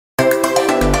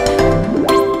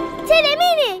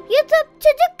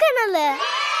Çocuk kanalı.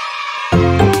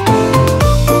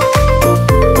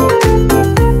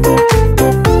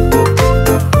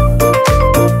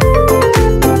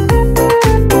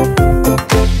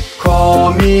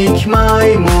 Komik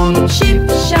maymun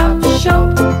şip şap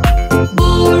şop,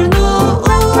 burnu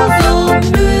uzun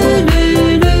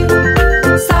lülülü,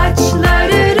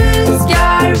 saçları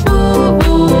rüzgar bu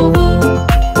bu bu,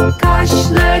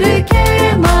 kaşları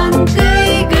keman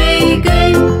gıy gıy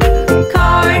gıy,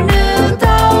 karnı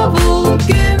davul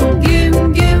güm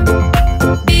güm güm,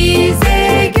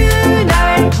 bize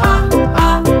güler ha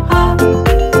ha ha.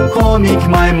 Komik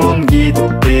maymun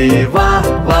gitti vah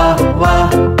vah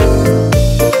vah.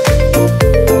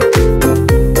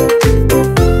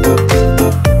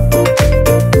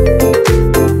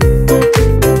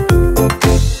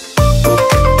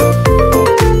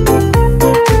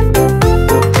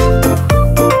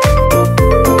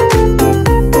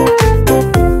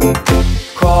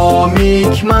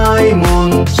 Komik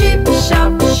maymun şip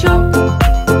şap şop,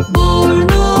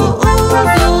 burnu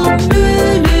uzun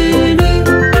lülülü,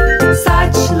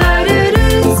 saçları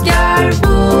rüzgar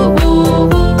bu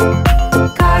bu bu,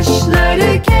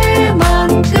 kaşları keman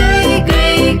gıy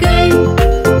gıy gıy,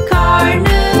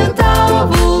 karnı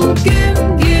davul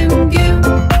güm güm güm,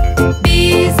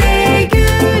 bize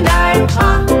güler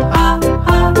ha ha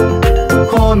ha.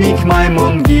 Komik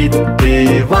maymun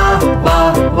gitti vah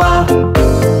vah vah.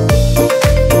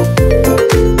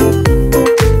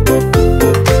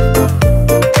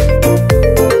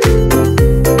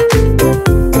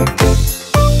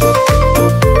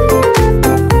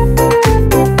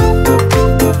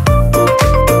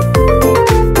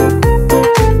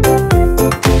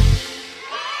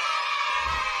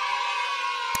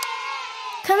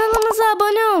 Kanalımıza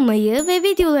abone olmayı ve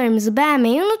videolarımızı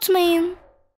beğenmeyi unutmayın.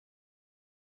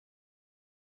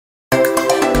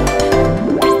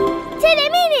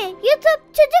 Mini YouTube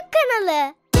Çocuk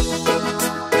Kanalı.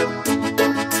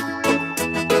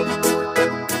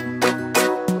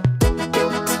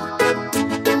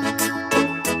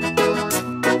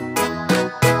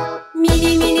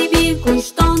 Mini mini bir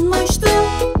kuş donmuştu,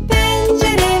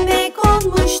 pencereme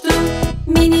konmuştu.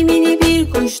 Mini mini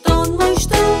bir kuş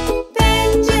donmuştu,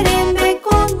 pencereme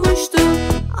konmuştu.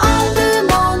 Aldım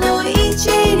onu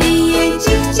içeriye,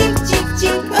 cik cik cik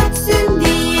cik ötsün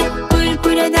diye. Pır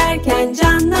pır ederken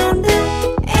canlandı,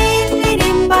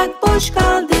 ellerim bak boş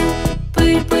kaldı.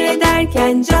 Pır pır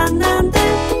ederken canlandı,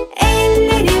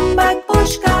 ellerim bak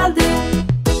boş kaldı.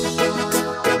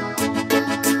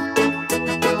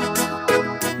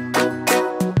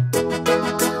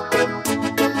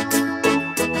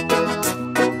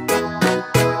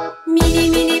 Mini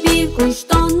mini bir kuş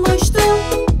donmuştu,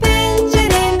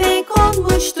 pencereme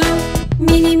konmuştu.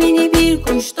 Mini mini bir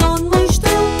kuş donmuştu,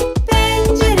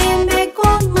 pencereme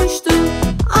konmuştu.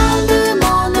 Aldım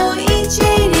onu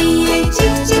içeriye,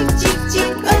 cik cik cik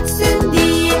cik ötsün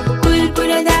diye. Pır pır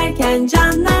ederken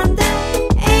canlandı,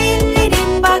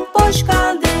 ellerim bak boş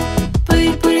kaldı.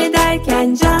 Pır pır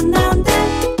ederken canlandı,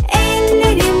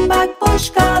 ellerim bak boş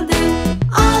kaldı.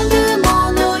 Aldım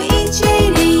onu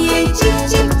içeriye, cik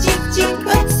cik cik cik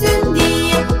ötsün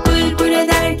diye. Pır pır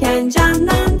ederken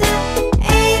canlandı,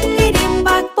 ellerim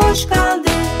bak boş kaldı.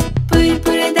 Pır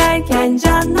pır ederken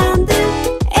canlandı,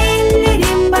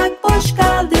 ellerim bak boş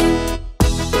kaldı.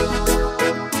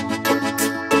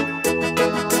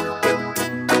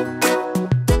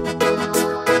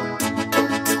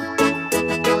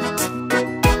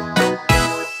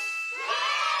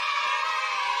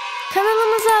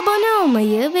 Kanalımıza abone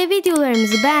olmayı ve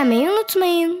videolarımızı beğenmeyi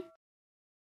unutmayın.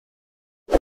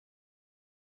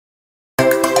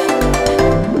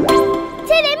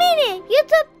 Mini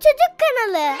YouTube Çocuk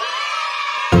Kanalı.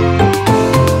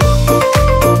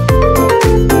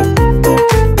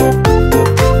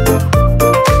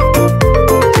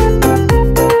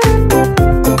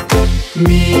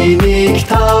 Minik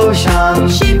tavşan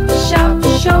şip şap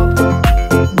şop,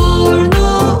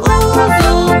 burnu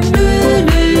uzun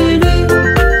lülülü,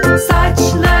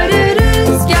 saçları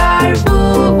rüzgar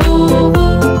bu bu bu,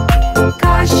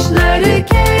 kaşları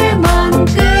keman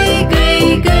gıy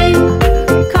gıy gıy,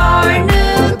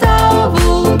 karnı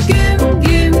davul güm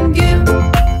güm güm,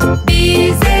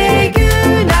 bize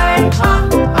güler ha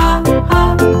ha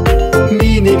ha.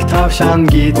 Minik tavşan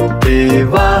gitti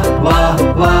vah vah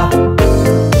vah.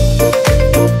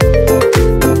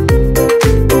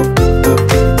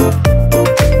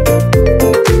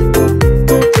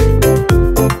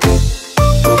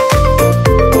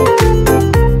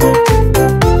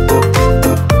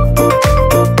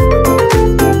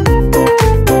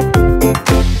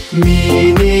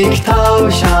 Minik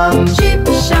tavşan şip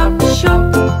şap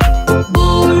şop,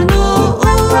 burnu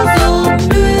uzun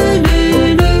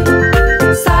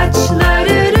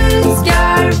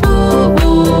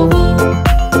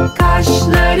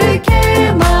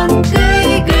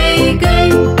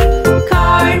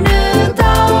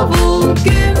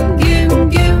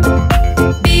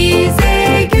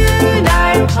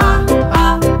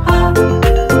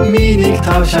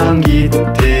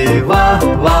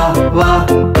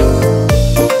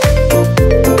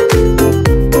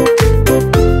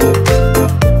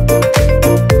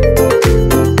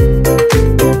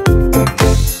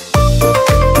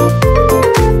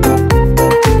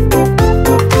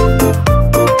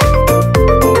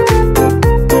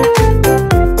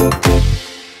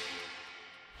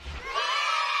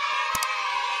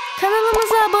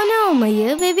abone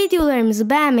olmayı ve videolarımızı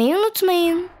beğenmeyi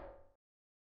unutmayın.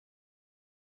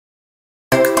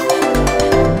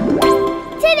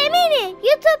 Mini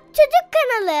YouTube Çocuk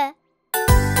Kanalı.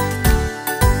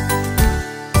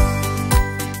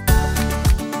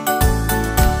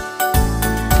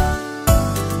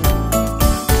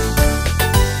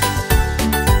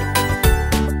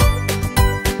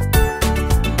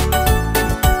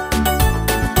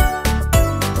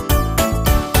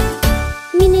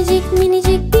 Minicik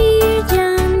minicik bir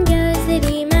can,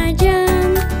 gözleri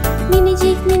mercan.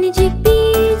 Minicik minicik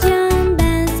bir can,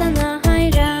 ben sana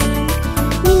hayran.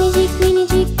 Minicik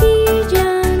minicik bir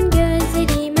can,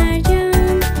 gözleri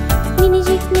mercan.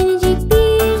 Minicik minicik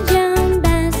bir can,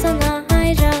 ben sana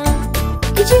hayran.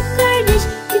 Küçük kardeş,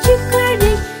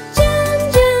 can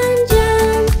can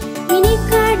can. Minik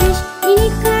kardeş,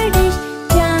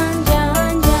 can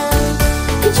can can.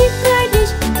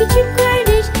 Küçük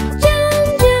kardeş, can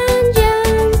can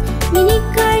can. Minik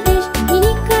kardeş,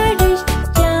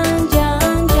 can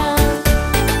can can.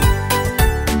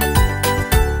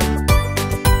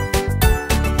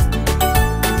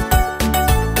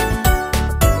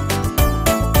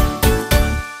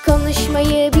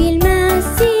 Konuşmayı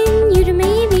bilmezsin,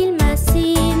 yürümeyi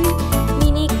bilmezsin.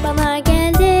 Minik bana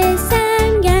gel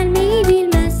desem gelmeyi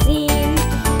bilmezsin.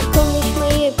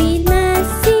 Konuşmayı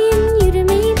bilmezsin,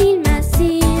 yürümeyi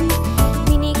bilmezsin.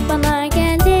 Minik bana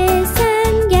gel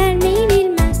desem gelmeyi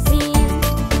bilmezsin.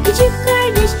 Küçük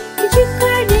kardeş,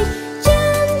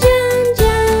 can can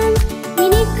can.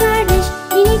 Minik kardeş,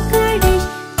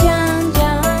 can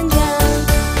can can.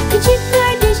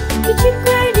 Küçük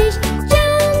kardeş,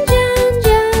 can can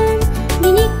can.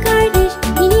 Minik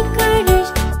kardeş,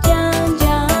 can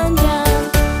can can.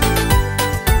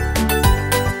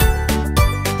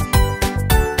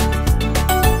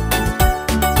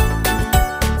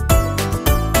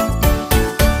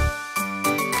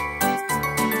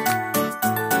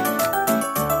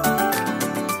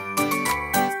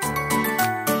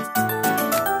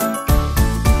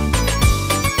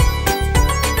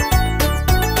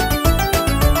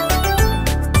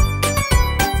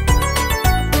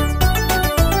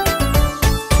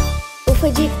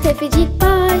 Ufacık tefecik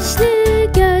başlı,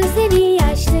 gözleri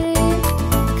yaşlı.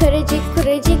 Karacık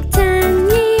kuracık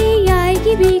tenli, yay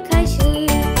gibi kaşlı.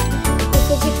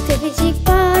 Ufacık tefecik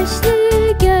başlı,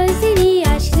 gözleri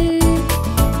yaşlı.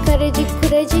 Karacık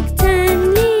kuracık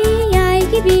tenli, yay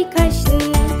gibi kaşlı.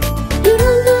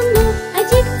 Yoruldun mu,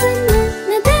 acıktın mı,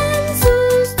 neden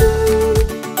sustun?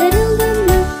 Darıldın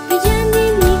mı,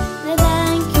 gücendin mi,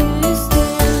 neden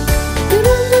küstün?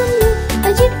 Yoruldun mu,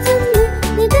 acıktın mı,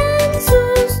 neden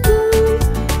sustun?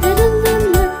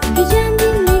 Darıldın mı,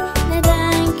 gücendin mi,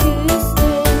 neden küstün?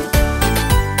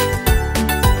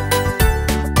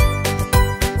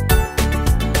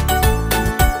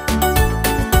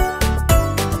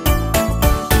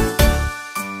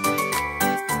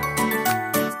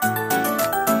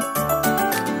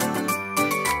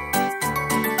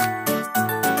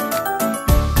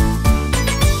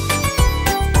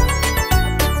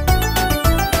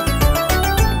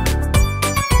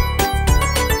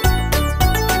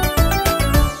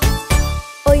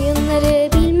 Oyunları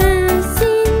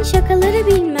bilmezsin, şakaları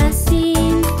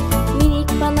bilmezsin. Minik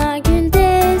bana gül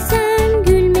desem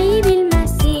gülmeyi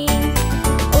bilmezsin.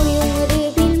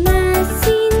 Oyunları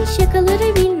bilmezsin,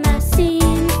 şakaları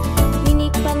bilmezsin.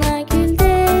 Minik bana gül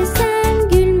desem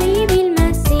gülmeyi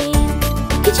bilmezsin.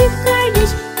 Küçük kardeş,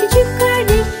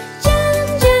 can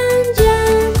can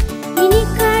can. Minik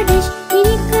kardeş,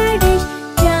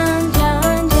 can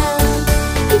can can.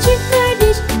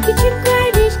 Küçük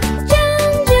kardeş,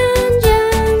 can can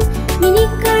can.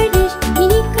 Minik kardeş,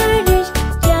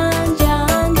 can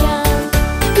can can.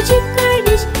 Küçük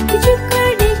kardeş,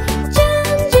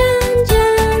 can can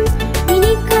can.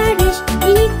 Minik kardeş,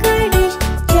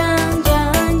 can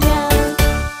can can.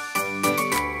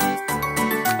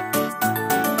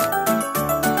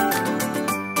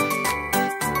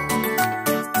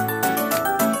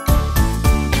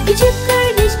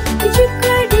 Küçük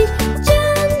kardeş,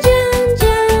 can can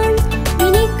can.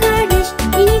 Minik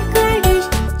kardeş,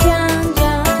 can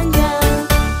can can.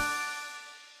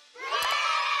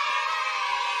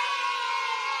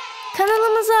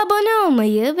 Kanalımıza abone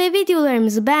olmayı ve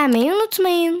videolarımızı beğenmeyi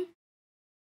unutmayın.